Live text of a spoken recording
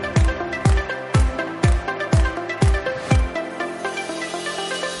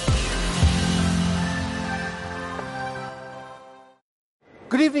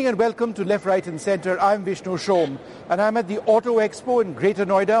and welcome to Left, Right and Centre. I'm Vishnu Shom and I'm at the Auto Expo in Greater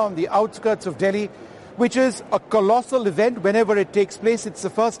Noida on the outskirts of Delhi, which is a colossal event whenever it takes place. It's the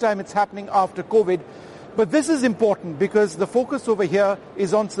first time it's happening after COVID. But this is important because the focus over here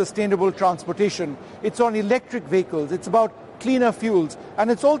is on sustainable transportation. It's on electric vehicles, it's about cleaner fuels,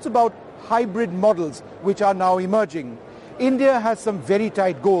 and it's also about hybrid models which are now emerging. India has some very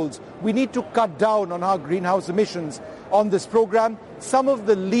tight goals. We need to cut down on our greenhouse emissions. On this program, some of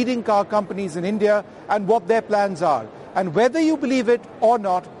the leading car companies in India and what their plans are. And whether you believe it or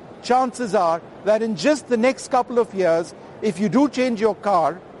not, chances are that in just the next couple of years, if you do change your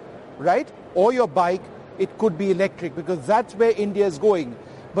car, right, or your bike, it could be electric because that's where India is going.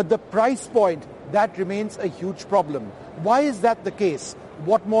 But the price point, that remains a huge problem. Why is that the case?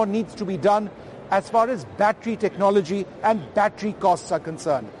 What more needs to be done as far as battery technology and battery costs are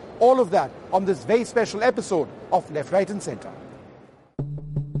concerned? All of that on this very special episode of Left, Right and Centre.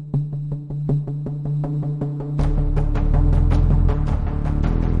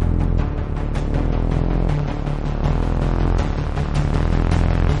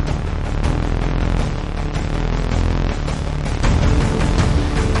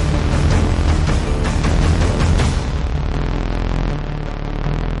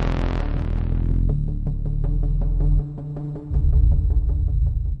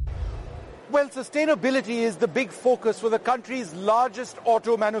 Well, sustainability is the big focus for the country's largest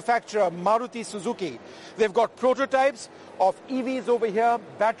auto manufacturer, Maruti Suzuki. They've got prototypes of EVs over here,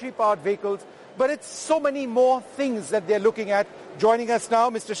 battery-powered vehicles, but it's so many more things that they're looking at. Joining us now,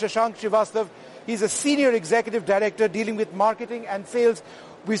 Mr. Shashank Srivastav. He's a senior executive director dealing with marketing and sales.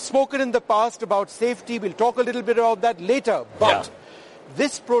 We've spoken in the past about safety. We'll talk a little bit about that later. But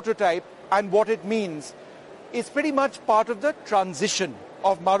this prototype and what it means is pretty much part of the transition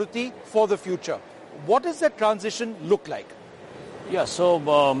of Maruti for the future. What does that transition look like? Yeah, so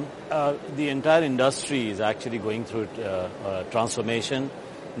the entire industry is actually going through transformation,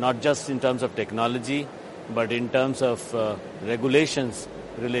 not just in terms of technology, but in terms of regulations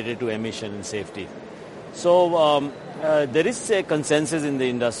related to emission and safety. So there is a consensus in the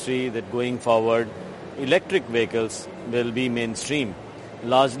industry that going forward, electric vehicles will be mainstream,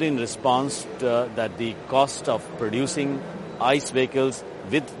 largely in response to that the cost of producing ICE vehicles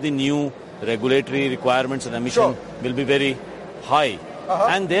with the new regulatory requirements and emission will be very high.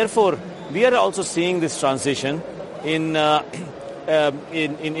 And therefore, we are also seeing this transition in Maruti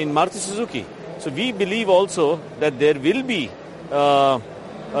Suzuki. So we believe also that there will be a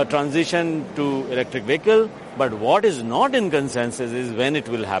transition to electric vehicle, but what is not in consensus is when it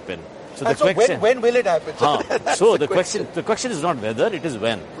will happen. So the question, when will it happen? So the question is not whether, it is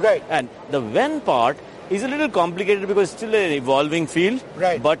when. Right. And the when part is a little complicated because it's still an evolving field.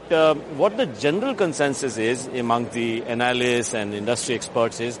 Right. But what the general consensus is among the analysts and industry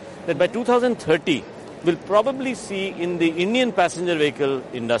experts is that by 2030, we'll probably see in the Indian passenger vehicle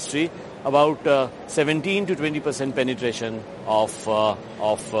industry about 17 to 20% penetration of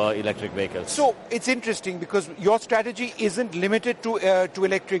electric vehicles. So it's interesting because your strategy isn't limited to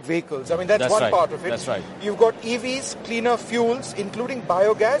electric vehicles. I mean, that's one part of it. That's right. You've got EVs, cleaner fuels, including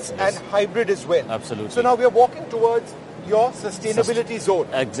biogas and hybrid as well. Absolutely. So now we are walking towards your sustainability zone.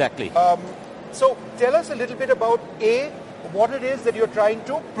 Exactly. So tell us a little bit about what it is that you're trying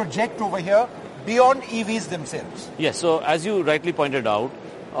to project over here beyond EVs themselves. Yes. So as you rightly pointed out,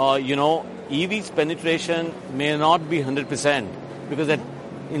 EV's penetration may not be 100% because that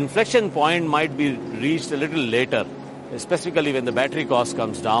inflection point might be reached a little later, specifically when the battery cost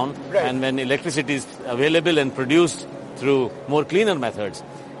comes down and when electricity is available and produced through more cleaner methods.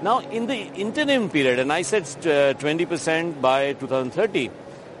 Now, in the interim period, and I said 20% by 2030,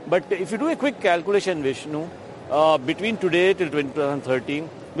 but if you do a quick calculation, Vishnu, between today till 2030,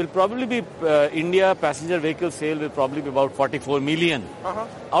 will probably be India passenger vehicle sale will probably be about 44 million,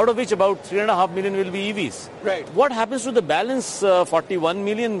 out of which about 3.5 million will be EVs. Right. What happens to the balance 41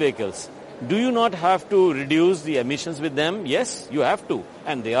 million vehicles? Do you not have to reduce the emissions with them? Yes, you have to.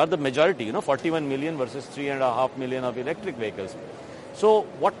 And they are the majority, 41 million versus 3.5 million of electric vehicles. So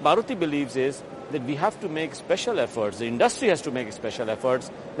what Maruti believes is that we have to make special efforts, the industry has to make special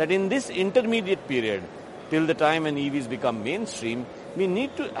efforts, that in this intermediate period, till the time when EVs become mainstream, we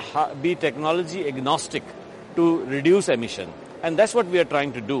need to be technology agnostic to reduce emission. And that's what we are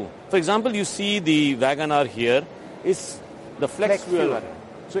trying to do. For example, you see the WagonR here is the flex fuel.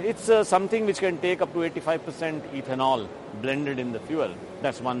 So it's something which can take up to 85% ethanol blended in the fuel.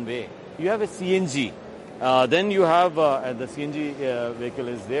 That's one way. You have a CNG. Then you have the CNG vehicle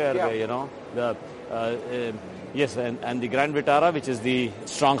is there, where, and the Grand Vitara, which is the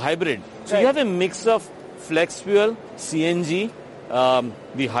strong hybrid. So you have a mix of flex fuel, CNG,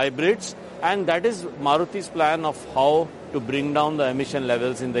 the hybrids, and that is Maruti's plan of how to bring down the emission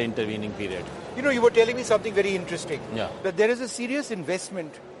levels in the intervening period. You know, you were telling me something very interesting. Yeah. That there is a serious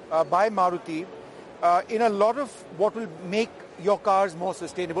investment by Maruti in a lot of what will make your cars more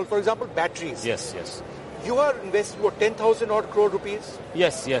sustainable. For example, batteries. Yes, yes. You are investing, 10,000 odd crore rupees?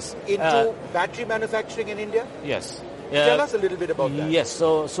 Yes, yes. Into battery manufacturing in India? Yes. Tell us a little bit about that. Yes,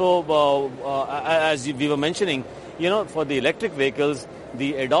 so as we were mentioning, for the electric vehicles,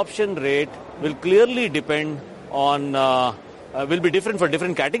 the adoption rate will clearly depend on, will be different for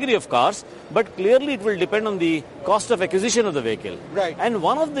different category of cars, but clearly it will depend on the cost of acquisition of the vehicle. Right. And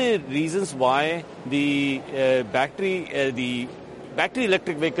one of the reasons why the battery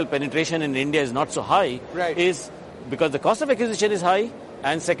electric vehicle penetration in India is not so high is because the cost of acquisition is high,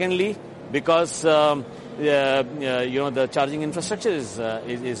 and secondly, because the charging infrastructure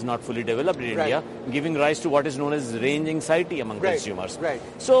is not fully developed in India, giving rise to what is known as range anxiety among consumers. Right.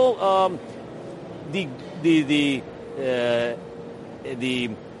 So the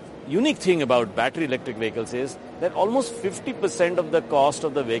unique thing about battery electric vehicles is that almost 50% of the cost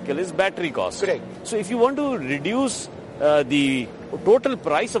of the vehicle is battery cost. Correct. So if you want to reduce the total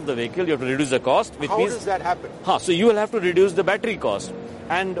price of the vehicle, you have to reduce the cost. Which How means, does that happen? So you will have to reduce the battery cost.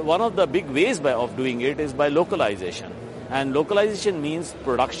 And one of the big ways of doing it is by localization. And localization means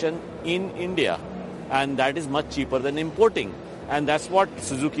production in India. And that is much cheaper than importing. And that's what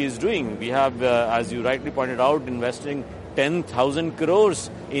Suzuki is doing. We have, as you rightly pointed out, investing 10,000 crores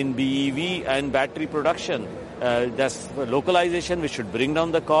in BEV and battery production. That's localization, which should bring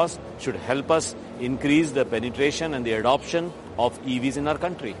down the cost, should help us increase the penetration and the adoption of EVs in our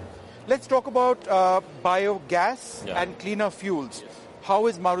country. Let's talk about biogas and cleaner fuels. How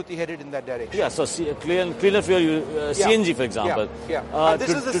is Maruti headed in that direction? Yeah, so cleaner fuel, CNG, for example. This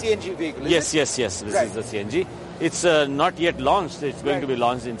is the CNG vehicle, Yes. This is the CNG. It's not yet launched. It's going to be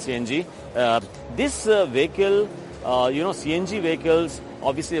launched in CNG. This vehicle, CNG vehicles,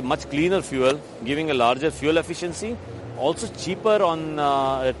 obviously a much cleaner fuel, giving a larger fuel efficiency, also cheaper on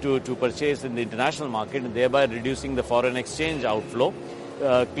to purchase in the international market, and thereby reducing the foreign exchange outflow.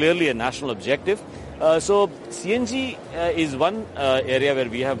 Clearly a national objective. So CNG is one area where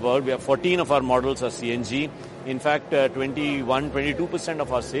we have worked. We have 14 of our models are CNG. In fact, 22%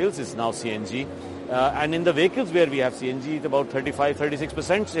 of our sales is now CNG. And in the vehicles where we have CNG, it's about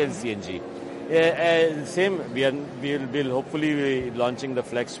 36% sales CNG. We'll hopefully be launching the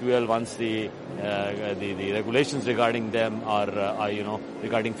flex fuel once the regulations regarding them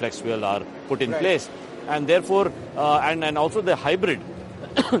regarding flex fuel are put in place. And therefore, and also the hybrid.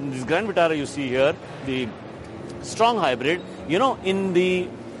 This Grand Vitara you see here, the strong hybrid, in the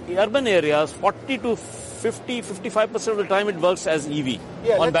urban areas, 40 to 55% of the time it works as EV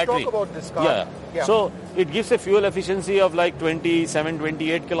on battery. Let's talk about this car. Yeah. So it gives a fuel efficiency of like 27,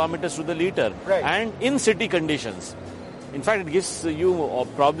 28 kilometers to the liter. Right. And in city conditions. In fact, it gives you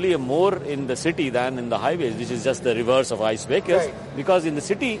probably more in the city than in the highways, which is just the reverse of ICE vehicles. Because in the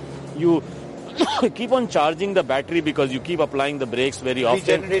city, you keep on charging the battery because you keep applying the brakes very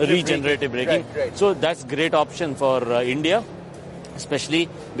often, regenerative braking. So that's great option for India, especially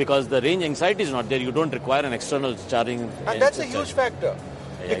because the range anxiety is not there. You don't require an external charging. And that's a huge factor.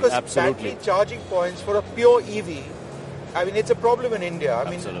 Because absolutely. Battery charging points for a pure EV, it's a problem in India.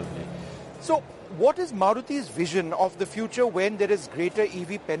 Absolutely. So what is Maruti's vision of the future when there is greater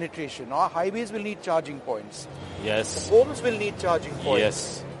EV penetration? Our highways will need charging points. Yes. Homes will need charging points.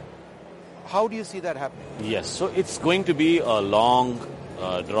 Yes. How do you see that happening? Yes, so it's going to be a long,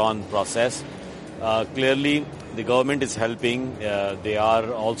 drawn process. Clearly, the government is helping. They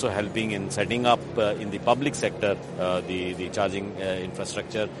are also helping in setting up in the public sector the charging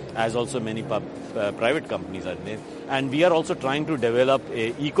infrastructure, as also many private companies are there. And we are also trying to develop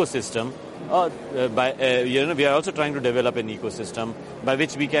an ecosystem. We are also trying to develop an ecosystem by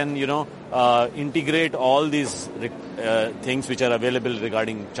which we can, integrate all these things which are available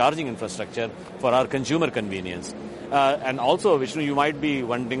regarding charging infrastructure for our consumer convenience. And also, Vishnu, you might be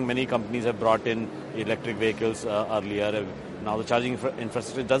wondering, many companies have brought in electric vehicles earlier. Now the charging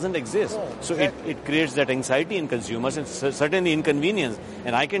infrastructure doesn't exist. So it creates that anxiety in consumers and certainly inconvenience.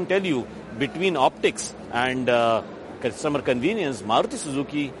 And I can tell you, between optics and customer convenience, Maruti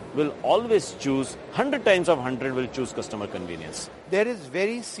Suzuki will always choose, 100 times of 100 will choose customer convenience. There is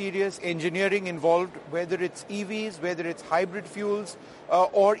very serious engineering involved, whether it's EVs, whether it's hybrid fuels,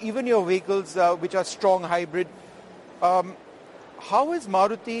 or even your vehicles which are strong hybrid. How has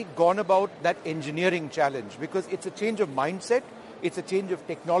Maruti gone about that engineering challenge? Because it's a change of mindset, it's a change of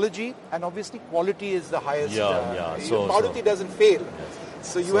technology, and obviously quality is the highest. So Maruti doesn't fail.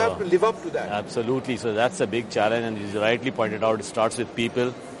 So you have to live up to that. Absolutely. So that's a big challenge, and as you rightly pointed out, it starts with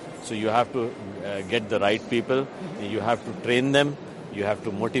people. So you have to get the right people. You have to train them. You have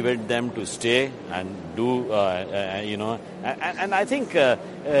to motivate them to stay and do, And I think a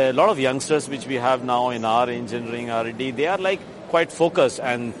lot of youngsters which we have now in our engineering R&D, they are like quite focused,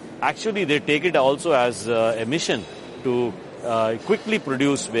 and actually they take it also as a mission to quickly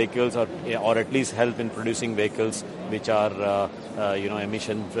produce vehicles or at least help in producing vehicles which are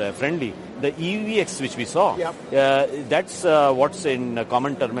emission friendly. The EVX which we saw, that's what's in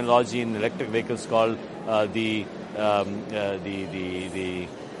common terminology in electric vehicles called the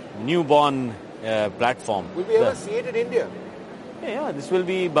newborn platform. Will we ever see it in India? Yeah, this will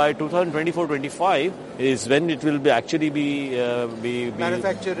be by 2024-25 is when it will be actually be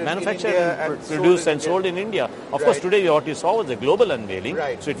manufactured and produced and sold in India. Of course, today what you saw was a global unveiling,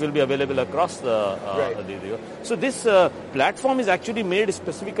 so it will be available across the. So this platform is actually made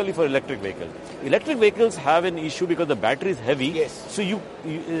specifically for electric vehicles. Electric vehicles have an issue because the battery is heavy. Yes. So you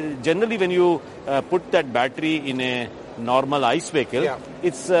generally when you put that battery in a normal ICE vehicle,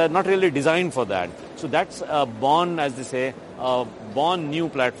 it's not really designed for that. So that's a born, as they say, a born new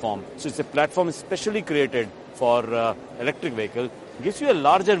platform. So it's a platform specially created for electric vehicle. Gives you a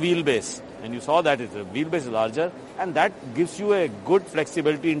larger wheelbase, and you saw that the wheelbase is larger, and that gives you a good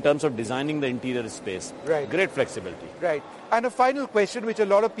flexibility in terms of designing the interior space. Right. Great flexibility. Right. And a final question which a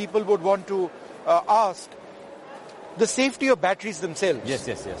lot of people would want to ask. The safety of batteries themselves. Yes.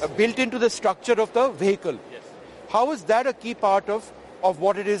 Built into the structure of the vehicle. Yes. How is that a key part of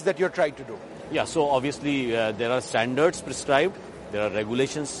what it is that you're trying to do? Yeah, so obviously there are standards prescribed, there are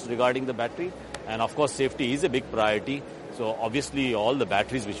regulations regarding the battery, and of course safety is a big priority. So obviously all the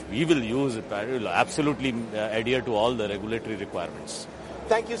batteries which we will use will absolutely adhere to all the regulatory requirements.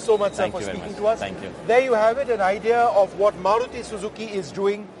 Thank you so much, sir, for speaking to us. Thank you. There you have it, an idea of what Maruti Suzuki is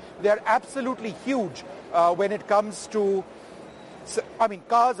doing. They're absolutely huge when it comes to,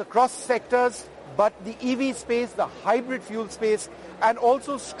 cars across sectors, but the EV space, the hybrid fuel space, and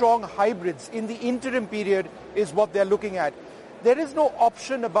also strong hybrids in the interim period is what they're looking at. There is no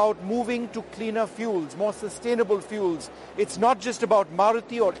option about moving to cleaner fuels, more sustainable fuels. It's not just about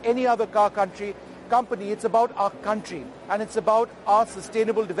Maruti or any other car company. It's about our country, and it's about our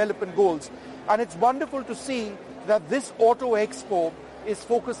sustainable development goals. And it's wonderful to see that this Auto Expo is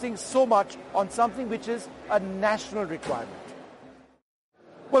focusing so much on something which is a national requirement.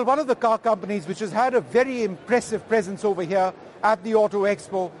 Well, one of the car companies which has had a very impressive presence over here at the Auto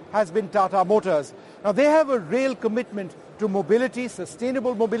Expo has been Tata Motors. Now, they have a real commitment to mobility,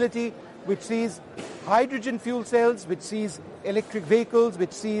 sustainable mobility, which sees hydrogen fuel cells, which sees electric vehicles,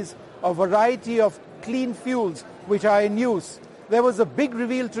 which sees a variety of clean fuels which are in use. There was a big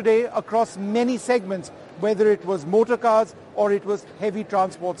reveal today across many segments, whether it was motor cars or it was heavy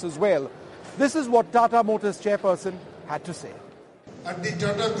transports as well. This is what Tata Motors chairperson had to say. At the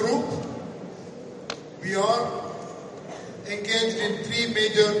Tata Group, we are engaged in three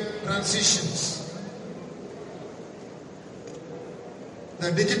major transitions.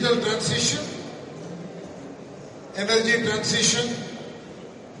 The digital transition, energy transition,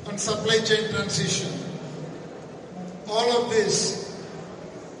 and supply chain transition. All of these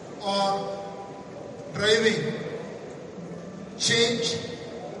are driving change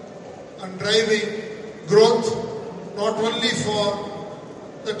and driving growth, not only for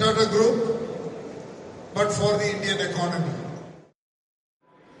the Tata Group, but for the Indian economy.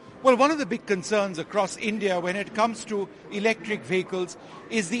 Well, one of the big concerns across India when it comes to electric vehicles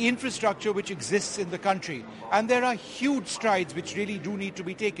is the infrastructure which exists in the country. And there are huge strides which really do need to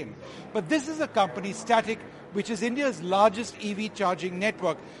be taken. But this is a company, Static, which is India's largest EV charging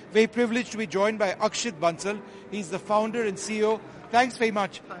network. Very privileged to be joined by Akshit Bansal. He's the founder and CEO. Thanks very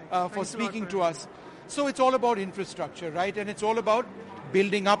much for speaking to us. So it's all about infrastructure, right? And it's all about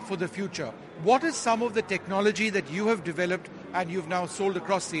building up for the future. What is some of the technology that you have developed and you've now sold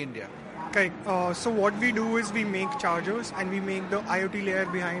across the India? Okay, so what we do is we make chargers and we make the IoT layer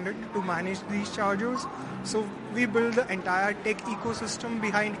behind it to manage these chargers. So we build the entire tech ecosystem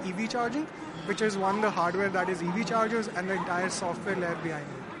behind EV charging, which is the hardware that is EV chargers and the entire software layer behind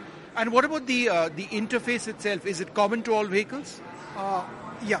it. And what about the interface itself? Is it common to all vehicles?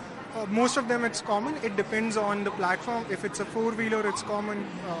 Yeah. Most of them it's common. It depends on the platform. If it's a four-wheeler, it's common.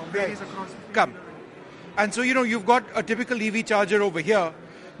 Varies across. Come. And so, you've got a typical EV charger over here.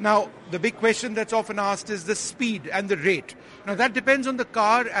 Now, the big question that's often asked is the speed and the rate. Now, that depends on the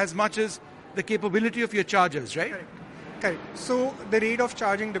car as much as the capability of your chargers, right? Correct. So, the rate of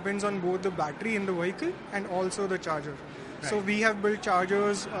charging depends on both the battery in the vehicle and also the charger. So we have built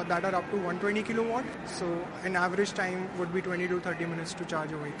chargers that are up to 120 kilowatt. So an average time would be 20 to 30 minutes to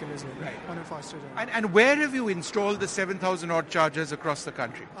charge a vehicle as well on a faster charger. And where have you installed the 7,000 odd chargers across the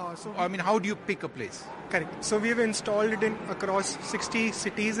country? I mean, how do you pick a place? Correct. So we have installed it in across 60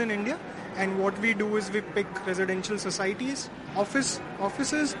 cities in India. And what we do is we pick residential societies,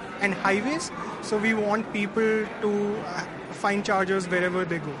 offices and highways. So we want people to find chargers wherever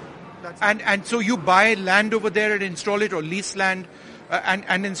they go. And so you buy land over there and install it, or lease land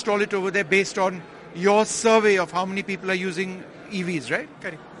and install it over there based on your survey of how many people are using EVs, right?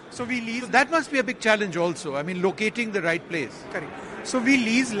 Correct. So we lease. So that must be a big challenge also. I mean, locating the right place. Correct. So we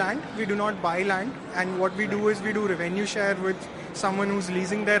lease land. We do not buy land. And what we do is we do revenue share with someone who's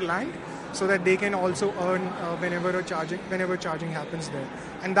leasing their land, so that they can also earn whenever charging happens there.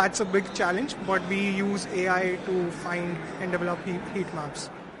 And that's a big challenge, but we use AI to find and develop heat maps.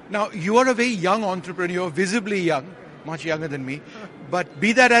 Now, you are a very young entrepreneur, visibly young, much younger than me. But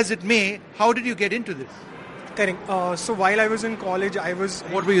be that as it may, how did you get into this? Correct. So while I was in college,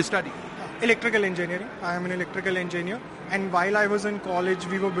 What were you studying? Electrical engineering. I am an electrical engineer. And while I was in college,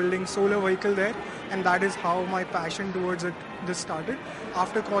 we were building solar vehicle there. And that is how my passion towards this started.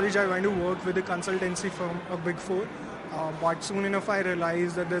 After college, I went to work with a consultancy firm, a Big Four. But soon enough, I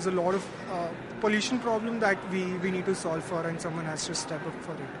realized that there's a lot of pollution problem that we need to solve for, and someone has to step up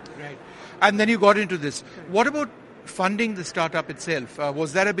for it. Right. And then you got into this. What about funding the startup itself?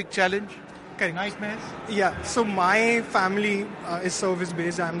 Was that a big challenge? Correct. Nightmares? Yeah. So my family is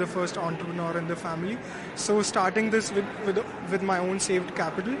service-based. I'm the first entrepreneur in the family. So starting this with my own saved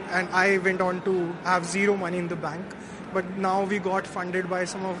capital, and I went on to have zero money in the bank. But now we got funded by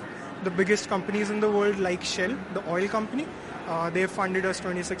some of the biggest companies in the world, like Shell, the oil company. They funded us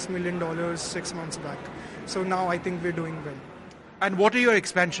 $26 million 6 months back. So now I think we're doing well. And what are your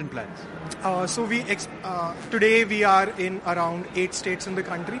expansion plans? Today we are in around 8 states in the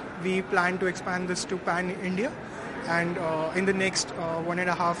country. We plan to expand this to pan-India. And in the next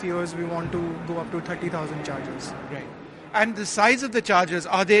 1.5 years, we want to go up to 30,000 chargers. Right. And the size of the chargers,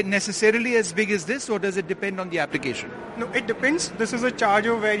 are they necessarily as big as this, or does it depend on the application? No, it depends. This is a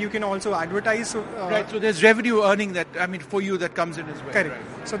charger where you can also advertise. Right, so there's revenue earning for you that comes in as well. Correct.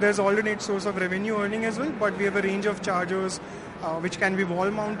 Right. So there's alternate source of revenue earning as well, but we have a range of chargers which can be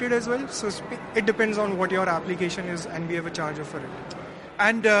wall mounted as well. So it depends on what your application is, and we have a charger for it.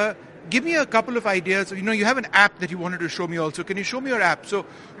 And give me a couple of ideas. You have an app that you wanted to show me also. Can you show me your app? So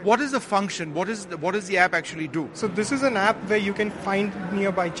what is the function? What does the app actually do? So this is an app where you can find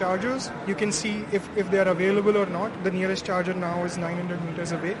nearby chargers. You can see if they are available or not. The nearest charger now is 900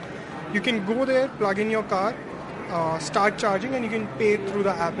 meters away. You can go there, plug in your car, start charging, and you can pay through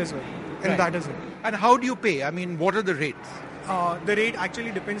the app as well. And that is it. And how do you pay? I mean, what are the rates? The rate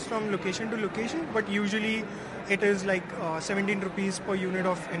actually depends from location to location, but usually it is like 17 rupees per unit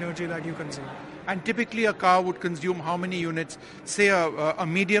of energy that you consume. And typically a car would consume how many units? Say a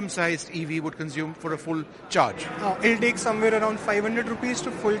medium-sized EV would consume for a full charge? It'll take somewhere around 500 rupees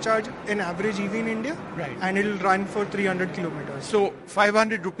to full charge an average EV in India. Right. And it'll run for 300 kilometers. So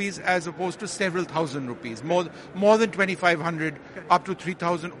 500 rupees as opposed to several thousand rupees. More than 2,500 up to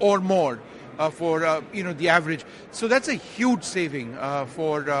 3,000 or more for the average. So that's a huge saving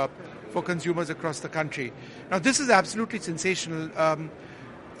for consumers across the country. Now, this is absolutely sensational.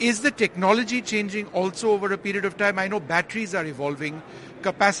 Is the technology changing also over a period of time? I know batteries are evolving.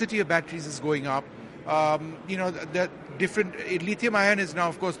 Capacity of batteries is going up. The different lithium ion is now,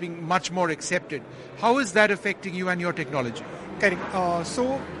 of course, being much more accepted. How is that affecting you and your technology? Correct.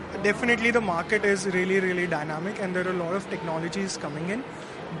 So definitely the market is really, really dynamic, and there are a lot of technologies coming in.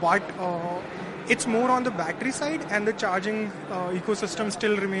 But it's more on the battery side, and the charging ecosystem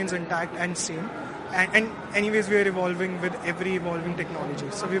still remains intact and same. And anyways, we are evolving with every evolving technology.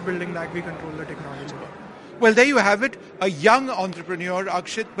 So we're building that, we control the technology. Well, there you have it, a young entrepreneur,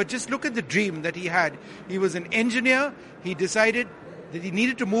 Akshit, but just look at the dream that he had. He was an engineer. He decided that he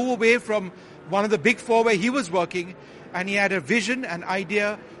needed to move away from one of the big four where he was working, and he had a vision, an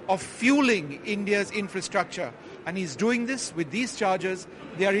idea of fueling India's infrastructure. And he's doing this with these chargers.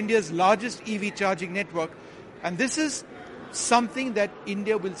 They are India's largest EV charging network. And this is something that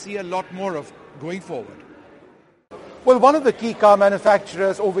India will see a lot more of going forward. Well, one of the key car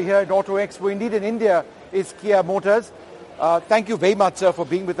manufacturers over here at Auto Expo, indeed in India, is Kia Motors. Thank you very much, sir, for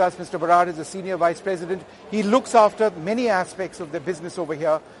being with us. Mr. Barar is the Senior Vice President. He looks after many aspects of the business over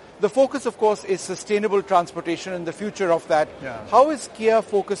here. The focus, of course, is sustainable transportation and the future of that. Yeah. How is Kia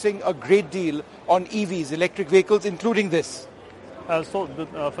focusing a great deal on EVs, electric vehicles, including this? First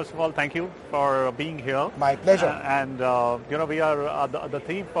of all, thank you for being here. My pleasure. We are the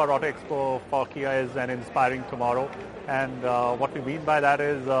theme for Auto Expo for Kia is an inspiring tomorrow, and what we mean by that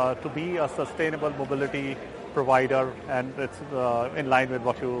is to be a sustainable mobility provider, and it's in line with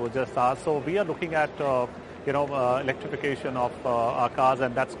what you just asked. So we are looking at electrification of our cars,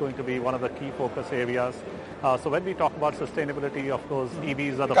 and that's going to be one of the key focus areas. So when we talk about sustainability, of course,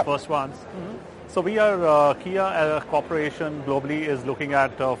 EVs are the first ones. Mm-hmm. So we are, Kia Corporation globally is looking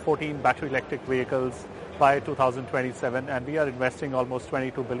at 14 battery electric vehicles by 2027, and we are investing almost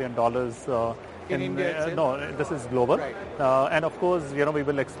 $22 billion in India. No, this is global. Right. And of course, we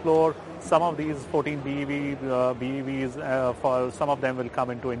will explore some of these 14 BEVs, for some of them will come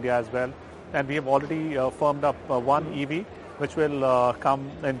into India as well. And we have already firmed up one EV, which will come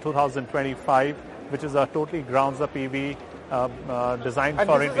in 2025, which is a totally grounds-up EV. Designed and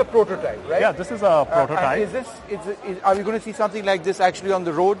for this is a prototype, right? Yeah, this is a prototype. Are we going to see something like this actually on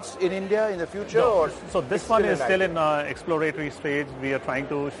the roads in India in the future? No. Or so this one is still in exploratory stage. We are trying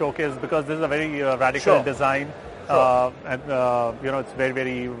to showcase, because this is a very radical design. It's very,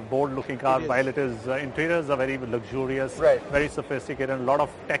 very bold-looking car. While it is, interiors are very luxurious, very sophisticated, and a lot of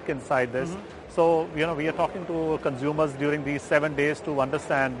tech inside this. Mm-hmm. So, we are talking to consumers during these 7 days to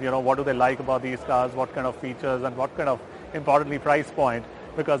understand, what do they like about these cars, what kind of features, and what kind of, importantly, price point,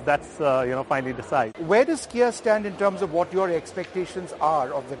 because that's, finally decide. Where does Kia stand in terms of what your expectations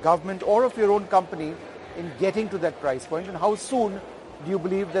are of the government or of your own company in getting to that price point, and how soon do you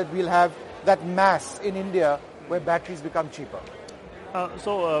believe that we'll have that mass in India where batteries become cheaper?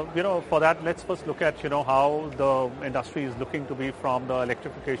 For that, let's first look at, how the industry is looking to be from the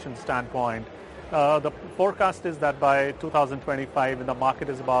electrification standpoint. The forecast is that by 2025, the market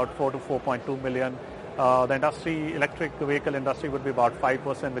is about 4 to 4.2 million. The electric vehicle industry would be about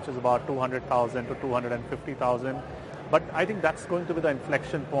 5%, which is about 200,000 to 250,000. But I think that's going to be the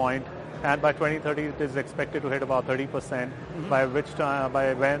inflection point. And by 2030, it is expected to hit about 30%, mm-hmm. by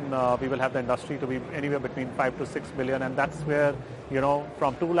when we will have the industry to be anywhere between 5 to 6 million. And that's where,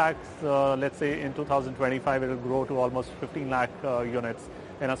 from 2 lakhs, let's say in 2025, it will grow to almost 15 lakh units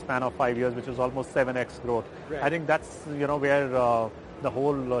in a span of 5 years, which is almost 7x growth. Right. I think that's, where the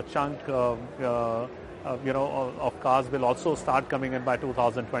whole chunk of cars will also start coming in by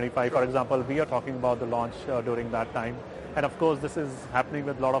 2025. For example, we are talking about the launch during that time. And of course, this is happening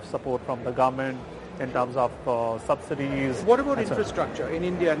with a lot of support from the government in terms of subsidies. What about infrastructure in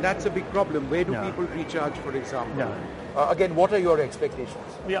India? And that's a big problem. Where do people recharge, for example? Yeah. Again, what are your expectations?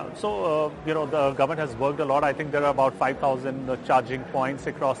 Yeah, so, the government has worked a lot. I think there are about 5,000 charging points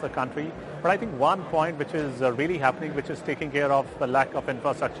across the country. But I think one point which is really happening, which is taking care of the lack of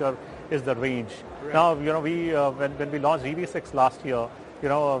infrastructure, is the range. Right. Now, we when we launched EV6 last year,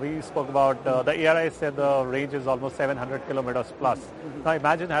 we spoke about, the ARI said the range is almost 700 kilometers plus. Mm-hmm. Now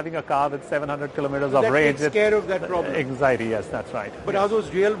imagine having a car with 700 kilometers of range. That takes care of that problem. Anxiety, yes, that's right. But are those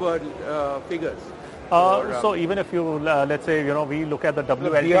real world figures? So even if you, let's say, we look at the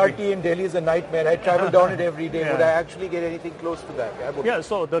WLTP. The BRT in Delhi is a nightmare. I travel down it every day. Would I actually get anything close to that?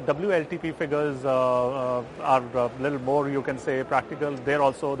 So the WLTP figures are a little more, you can say, practical. There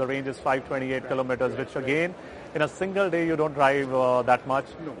also the range is 528 kilometers, which again, in a single day you don't drive that much.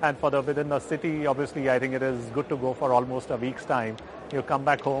 No. And within the city, obviously, I think it is good to go for almost a week's time. You come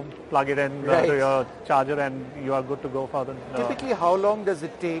back home, plug it in to your charger, and you are good to go for the... Typically, how long does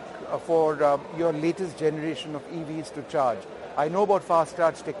it take for your latest generation of EVs to charge? I know about fast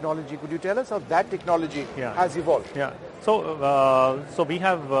charge technology. Could you tell us how that technology has evolved? Yeah. So we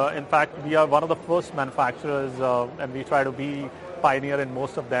have, in fact, we are one of the first manufacturers, and we try to be pioneer in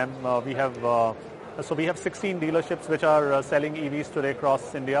most of them. We have 16 dealerships which are selling EVs today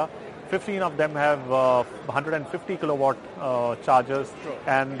across India. 15 of them have 150 kilowatt chargers,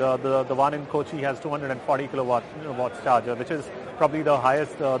 and the one in Kochi has 240 kilowatt charger, which is probably the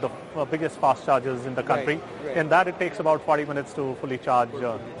highest, the biggest fast chargers in the country. Right. In that, it takes about 40 minutes to fully charge.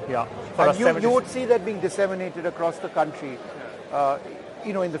 And you would see that being disseminated across the country,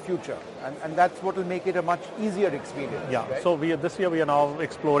 in the future, and that's what will make it a much easier experience. Yeah. Right? So this year we are now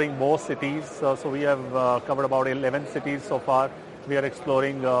exploring more cities. So we have covered about 11 cities so far. We are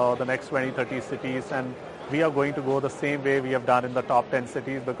exploring the next 20, 30 cities, and we are going to go the same way we have done in the top 10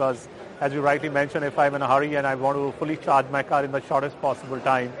 cities, because as you rightly mentioned, if I'm in a hurry and I want to fully charge my car in the shortest possible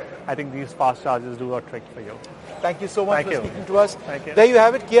time, I think these fast chargers do a trick for you. Thank you so much for speaking to us. Thank you. There you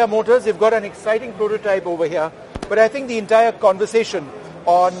have it, Kia Motors. They've got an exciting prototype over here, but I think the entire conversation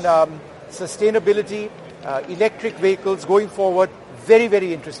on sustainability, electric vehicles going forward, very,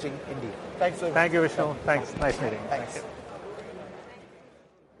 very interesting indeed. Thanks so much. Thank you, Vishnu. Thanks. Nice meeting. Thanks. Thank you.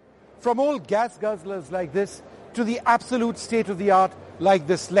 From all gas guzzlers like this to the absolute state-of-the-art like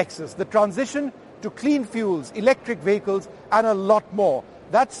this Lexus. The transition to clean fuels, electric vehicles, and a lot more.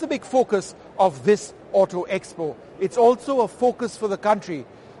 That's the big focus of this Auto Expo. It's also a focus for the country.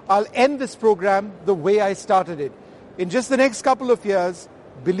 I'll end this program the way I started it. In just the next couple of years,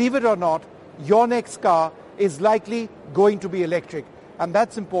 believe it or not, your next car is likely going to be electric, and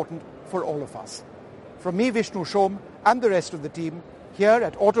that's important for all of us. From me, Vishnu Shom, and the rest of the team here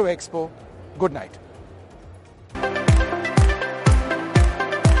at Auto Expo, good night.